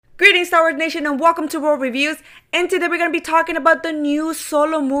Greetings, Star Wars Nation, and welcome to World Reviews. And today we're going to be talking about the new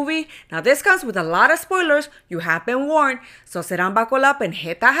Solo movie. Now, this comes with a lot of spoilers. You have been warned. So sit down, buckle up, and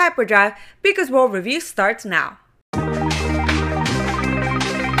hit that hyperdrive because World Reviews starts now.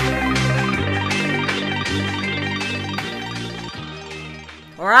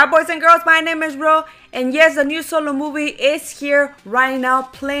 Alright, boys and girls, my name is Ro, and yes, the new Solo movie is here right now,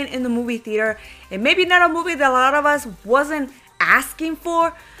 playing in the movie theater. It may be not a movie that a lot of us wasn't asking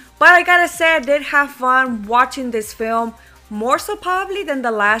for, but I gotta say I did have fun watching this film, more so probably than The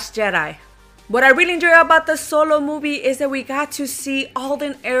Last Jedi. What I really enjoy about the Solo movie is that we got to see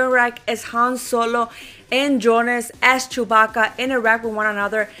Alden Ehrenreich as Han Solo and Jonas as Chewbacca interact with one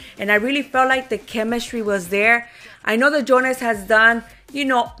another, and I really felt like the chemistry was there. I know that Jonas has done,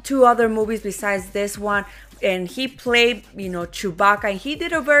 two other movies besides this one, and he played, Chewbacca, and he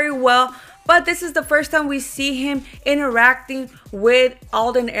did it very well. But this is the first time we see him interacting with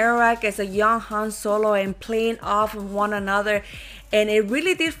Alden Ehrenreich as a young Han Solo and playing off of one another. And it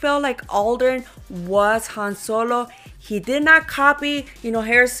really did feel like Alden was Han Solo. He did not copy,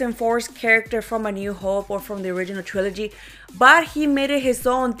 Harrison Ford's character from A New Hope or from the original trilogy, but he made it his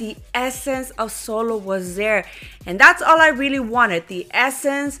own. The essence of Solo was there. And that's all I really wanted. The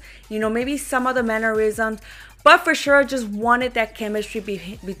essence, maybe some of the mannerisms, but for sure, I just wanted that chemistry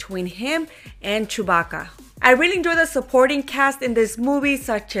between him and Chewbacca. I really enjoyed the supporting cast in this movie,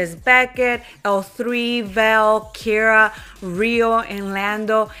 such as Beckett, L3, Vel, Qi'ra, Rio, and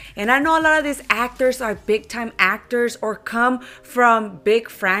Lando. And I know a lot of these actors are big-time actors or come from big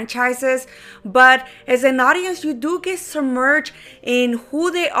franchises, but as an audience, you do get submerged in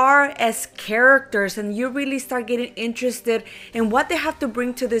who they are as characters, and you really start getting interested in what they have to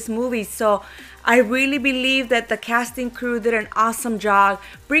bring to this movie. So I really believe that the casting crew did an awesome job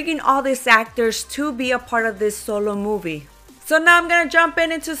bringing all these actors to be a part of this Solo movie. So now I'm gonna jump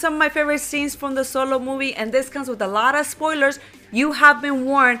into some of my favorite scenes from the Solo movie, and this comes with a lot of spoilers. You have been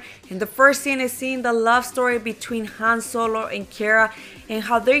warned. And the first scene is seeing the love story between Han Solo and Qi'ra, and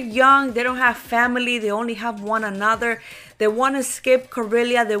how they're young, they don't have family, they only have one another. They want to escape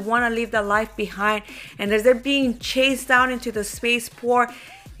Corellia, they want to leave their life behind, and as they're being chased down into the spaceport,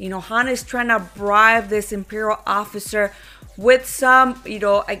 Han is trying to bribe this Imperial officer with some,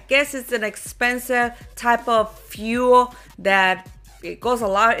 I guess it's an expensive type of fuel that it goes a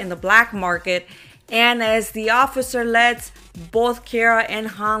lot in the black market. And as the officer lets both Qi'ra and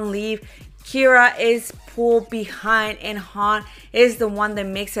Han leave, Qi'ra is pulled behind and Han is the one that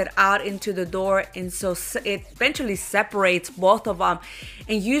makes it out into the door, and so it eventually separates both of them.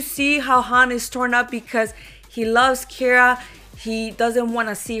 And you see how Han is torn up because he loves Qi'ra. He doesn't want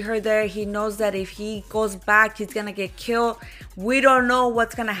to see her there. He knows that if he goes back, he's going to get killed. We don't know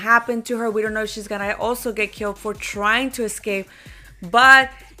what's going to happen to her. We don't know if she's going to also get killed for trying to escape. But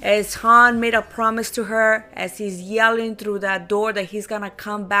as Han made a promise to her, as he's yelling through that door that he's going to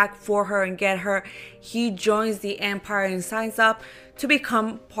come back for her and get her, he joins the Empire and signs up to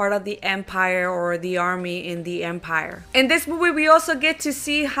become part of the Empire or the army in the Empire. In this movie, we also get to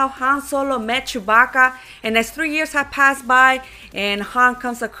see how Han Solo met Chewbacca, and as 3 years have passed by and Han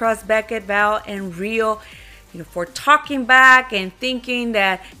comes across Beckett, Val, and Rio, for talking back and thinking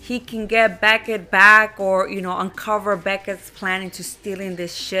that he can get Beckett back or, uncover Beckett's plan into stealing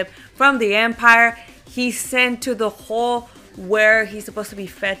this ship from the Empire, he's sent to the hole where he's supposed to be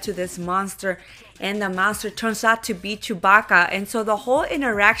fed to this monster, and the monster turns out to be Chewbacca. And so the whole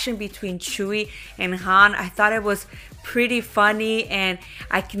interaction between Chewie and Han, I thought it was pretty funny, and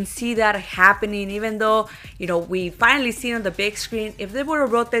I can see that happening, even though, we finally see it on the big screen. If they would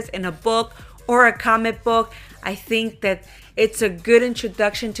have wrote this in a book or a comic book, I think that it's a good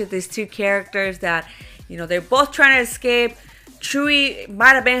introduction to these two characters that, they're both trying to escape. Chewie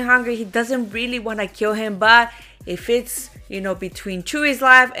might have been hungry. He doesn't really want to kill him, but if it's, between Chewie's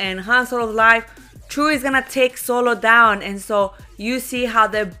life and Han Solo's life, Chewie's gonna take Solo down. And so you see how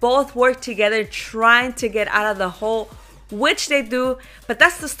they both work together trying to get out of the hole, which they do. But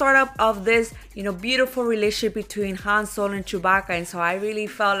that's the startup of this, beautiful relationship between Han Solo and Chewbacca. And so I really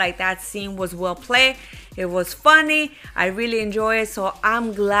felt like that scene was well played. It was funny. I really enjoyed it. So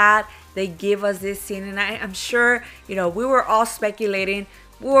I'm glad they gave us this scene. And I'm sure, we were all speculating.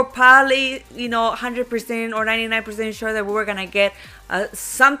 We were probably, 100% or 99% sure that we were going to get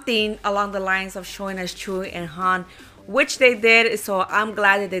something along the lines of showing us Chewie and Han, which they did. So I'm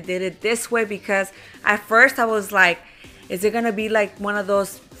glad that they did it this way, because at first I was like, is it going to be like one of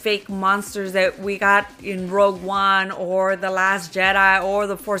those fake monsters that we got in Rogue One or The Last Jedi or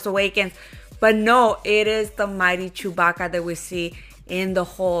The Force Awakens? But no, it is the mighty Chewbacca that we see in the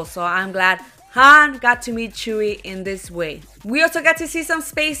hole. So I'm glad Han got to meet Chewie in this way. We also got to see some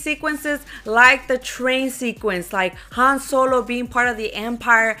space sequences like the train sequence, like Han Solo being part of the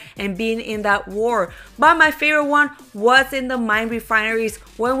Empire and being in that war. But my favorite one was in the mine refineries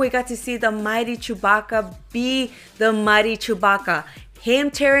when we got to see the mighty Chewbacca be the mighty Chewbacca.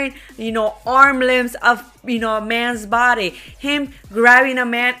 Him tearing, arm limbs of, a man's body. Him grabbing a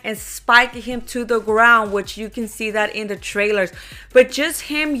man and spiking him to the ground, which you can see that in the trailers. But just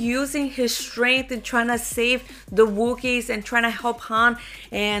him using his strength and trying to save the Wookiees and trying to help Han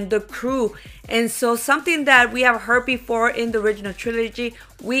and the crew. And so something that we have heard before in the original trilogy,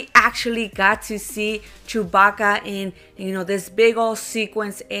 we actually got to see Chewbacca in, this big old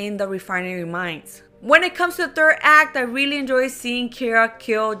sequence in the refinery mines. When it comes to the third act, I really enjoy seeing Qi'ra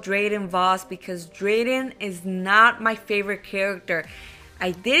kill Drayden Voss because Drayden is not my favorite character. I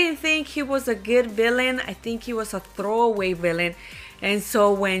didn't think he was a good villain. I think he was a throwaway villain. And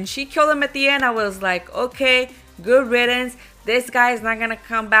so when she killed him at the end, I was like, okay, good riddance. This guy is not going to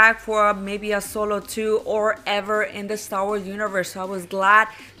come back for maybe a Solo 2 or ever in the Star Wars universe. So I was glad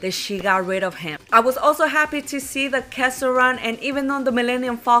that she got rid of him. I was also happy to see the Kessel Run, and even though the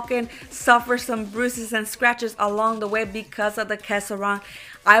Millennium Falcon suffered some bruises and scratches along the way because of the Kessel Run,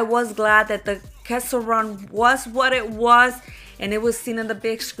 I was glad that the Kessel Run was what it was and it was seen on the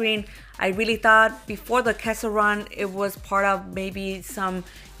big screen. I really thought before the Kessel Run it was part of maybe some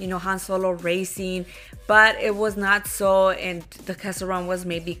Han Solo racing, but it was not so, and the Kessel Run was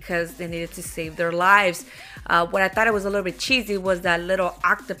made because they needed to save their lives. What I thought it was a little bit cheesy was that little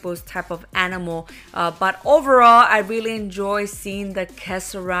octopus type of animal, but overall I really enjoy seeing the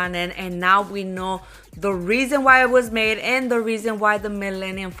Kessel Run, and now we know the reason why it was made and the reason why the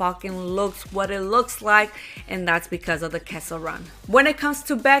Millennium Falcon looks what it looks like, and that's because of the Kessel Run. When it comes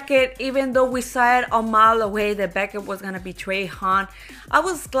to Beckett, even though we saw it a mile away that Beckett was gonna betray Han, I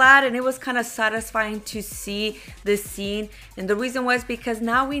was glad and it was kind of satisfying to see this scene, and the reason was because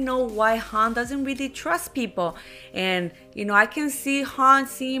now we know why Han doesn't really trust people. And I can see Han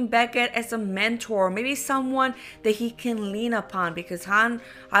seeing Beckett as a mentor, maybe someone that he can lean upon, because Han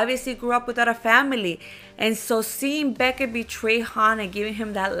obviously grew up without a family. And so seeing Beckett betray Han and giving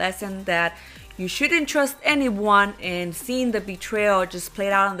him that lesson that you shouldn't trust anyone, and seeing the betrayal just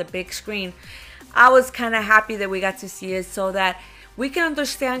played out on the big screen, I was kind of happy that we got to see it so that we can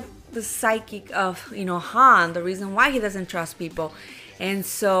understand the psyche of Han, the reason why he doesn't trust people. And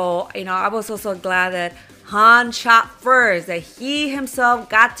so I was also glad that Han shot first, that he himself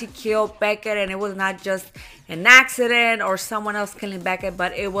got to kill Beckett, and it was not just an accident or someone else killing Beckett,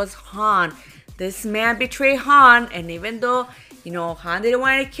 but it was Han. This man betrayed Han, and even though Han didn't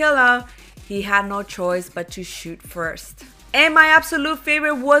want to kill him, he had no choice but to shoot first. And my absolute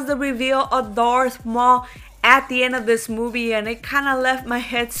favorite was the reveal of Darth Maul at the end of this movie, and it kind of left my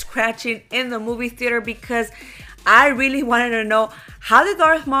head scratching in the movie theater because I really wanted to know, how did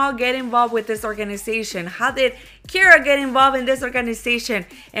Darth Maul get involved with this organization? How did Qi'ra get involved in this organization?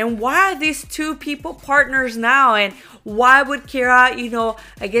 And why are these two people partners now? And why would Qi'ra,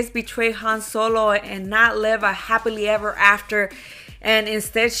 I guess betray Han Solo and not live a happily ever after? And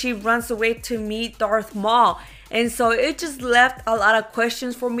instead she runs away to meet Darth Maul. And so it just left a lot of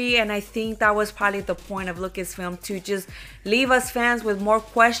questions for me, and I think that was probably the point of Lucasfilm, to just leave us fans with more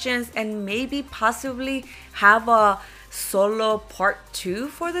questions and maybe possibly have a Solo part 2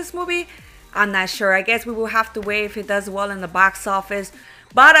 for this movie. I'm not sure. I guess we will have to wait if it does well in the box office.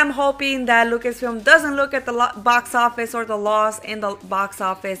 But I'm hoping that Lucasfilm doesn't look at the box office or the loss in the box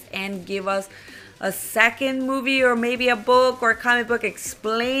office and give us a second movie or maybe a book or a comic book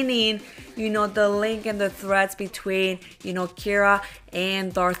explaining, the link and the threads between, Qi'ra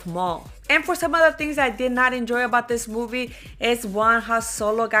and Darth Maul. And for some other things I did not enjoy about this movie is one, how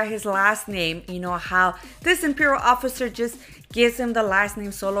Solo got his last name. How this Imperial officer just gives him the last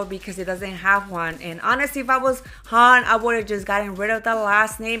name Solo because he doesn't have one. And honestly, if I was Han, I would have just gotten rid of the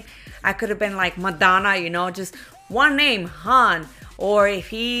last name. I could have been like Madonna, just one name, Han. Or if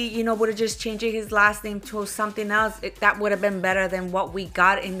he, would have just changed his last name to something else, that would have been better than what we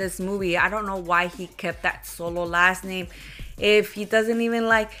got in this movie. I don't know why he kept that Solo last name if he doesn't even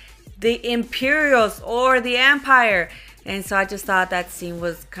like the Imperials or the Empire. And so I just thought that scene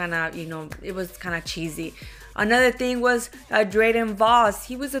was kind of, it was kind of cheesy. Another thing was Drayden Voss.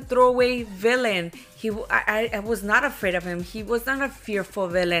 He was a throwaway villain. I was not afraid of him. He was not a fearful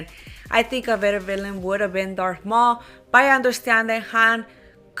villain. I think a better villain would have been Darth Maul, but I understand that Han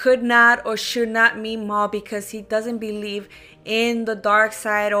could not or should not meet Maul because he doesn't believe in the dark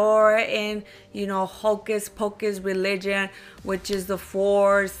side or in, hocus pocus religion, which is the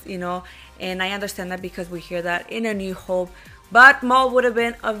Force, and I understand that because we hear that in A New Hope but Maul would have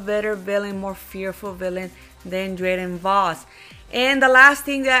been a better villain, more fearful villain than Drayden Voss. And the last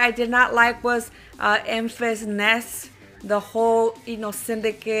thing that I did not like was Enfys Nest, the whole,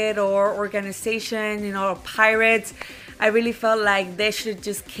 syndicate or organization, pirates. I really felt like they should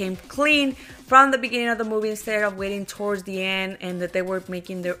just came clean from the beginning of the movie instead of waiting towards the end, and that they were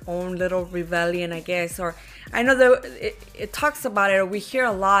making their own little rebellion, I guess. Or I know that it talks about it, or we hear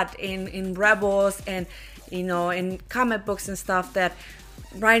a lot in Rebels and, in comic books and stuff, that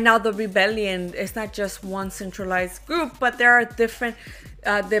right now the rebellion is not just one centralized group, but there are different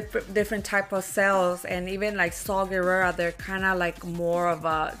type of cells. And even like Saw Gerrera, they're kind of like more of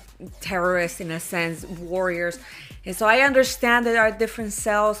a terrorist in a sense, warriors. And so I understand that there are different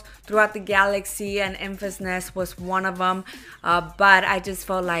cells throughout the galaxy, and Enfys Nest was one of them. But I just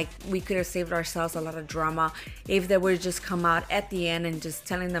felt like we could have saved ourselves a lot of drama if they would just come out at the end and just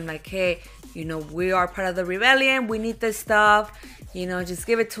telling them like, hey, we are part of the rebellion, we need this stuff, just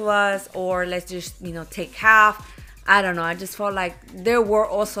give it to us, or let's just, take half. I don't know. I just felt like there were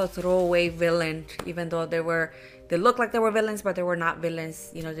also throwaway villains, even though they looked like they were villains, but they were not villains.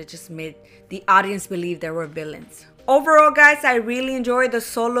 They just made the audience believe they were villains. Overall, guys, I really enjoyed the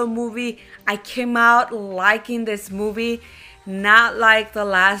Solo movie. I came out liking this movie, not like The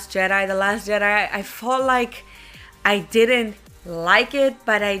Last Jedi. The Last Jedi, I felt like I didn't like it,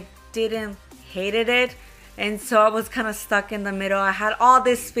 but I didn't hated it. And so I was kind of stuck in the middle. I had all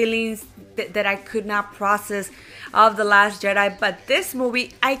these feelings that I could not process of The Last Jedi. But this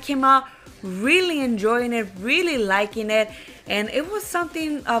movie, I came out really enjoying it, really liking it. And it was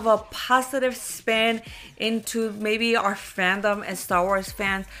something of a positive spin into maybe our fandom as Star Wars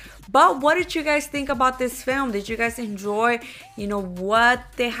fans. But what did you guys think about this film? Did you guys enjoy, what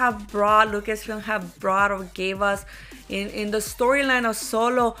they have brought, Lucasfilm have brought or gave us in the storyline of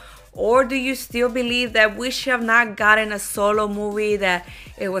Solo? Or do you still believe that we should have not gotten a Solo movie, that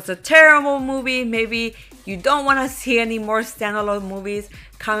it was a terrible movie? Maybe you don't want to see any more standalone movies?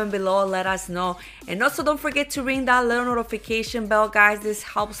 Comment below, let us know. And also don't forget to ring that little notification bell, guys. This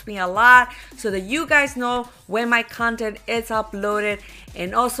helps me a lot so that you guys know when my content is uploaded.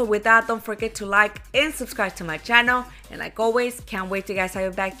 And also with that, don't forget to like and subscribe to my channel. And like always, can't wait to guys have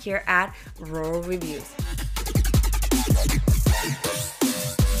you back here at Royal Reviews.